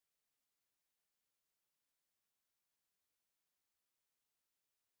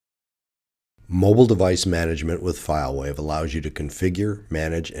Mobile device management with FileWave allows you to configure,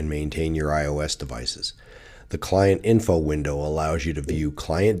 manage, and maintain your iOS devices. The Client Info window allows you to view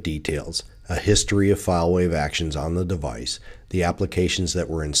client details, a history of FileWave actions on the device, the applications that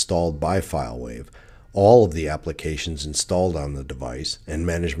were installed by FileWave, all of the applications installed on the device, and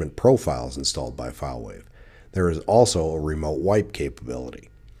management profiles installed by FileWave. There is also a remote wipe capability.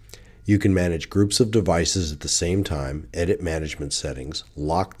 You can manage groups of devices at the same time, edit management settings,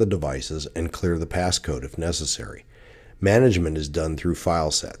 lock the devices, and clear the passcode if necessary. Management is done through file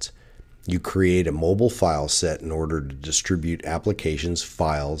sets. You create a mobile file set in order to distribute applications,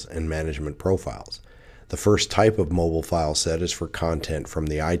 files, and management profiles. The first type of mobile file set is for content from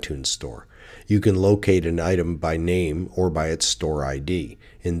the iTunes Store. You can locate an item by name or by its store ID.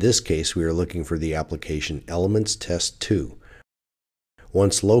 In this case, we are looking for the application Elements Test 2.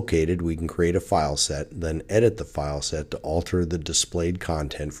 Once located, we can create a file set, then edit the file set to alter the displayed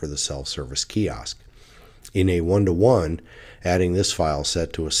content for the self-service kiosk. In a one-to-one, adding this file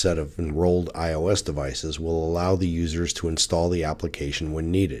set to a set of enrolled iOS devices will allow the users to install the application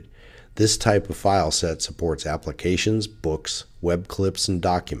when needed. This type of file set supports applications, books, web clips, and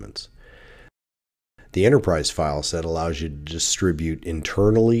documents. The enterprise file set allows you to distribute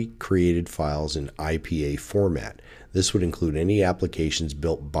internally created files in IPA format. This would include any applications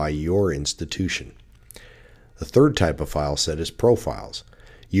built by your institution. The third type of file set is profiles.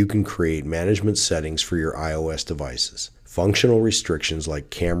 You can create management settings for your iOS devices, functional restrictions like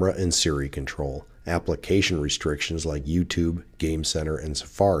camera and Siri control, application restrictions like YouTube, Game Center, and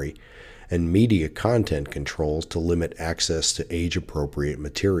Safari, and media content controls to limit access to age-appropriate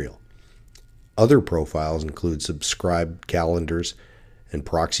material. Other profiles include subscribed calendars and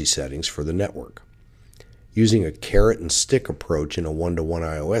proxy settings for the network. Using a carrot and stick approach in a one-to-one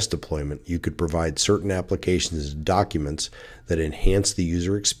iOS deployment, you could provide certain applications and documents that enhance the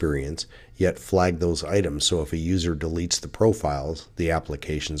user experience, yet flag those items so if a user deletes the profiles, the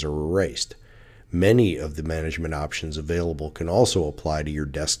applications are erased. Many of the management options available can also apply to your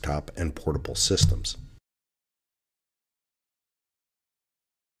desktop and portable systems.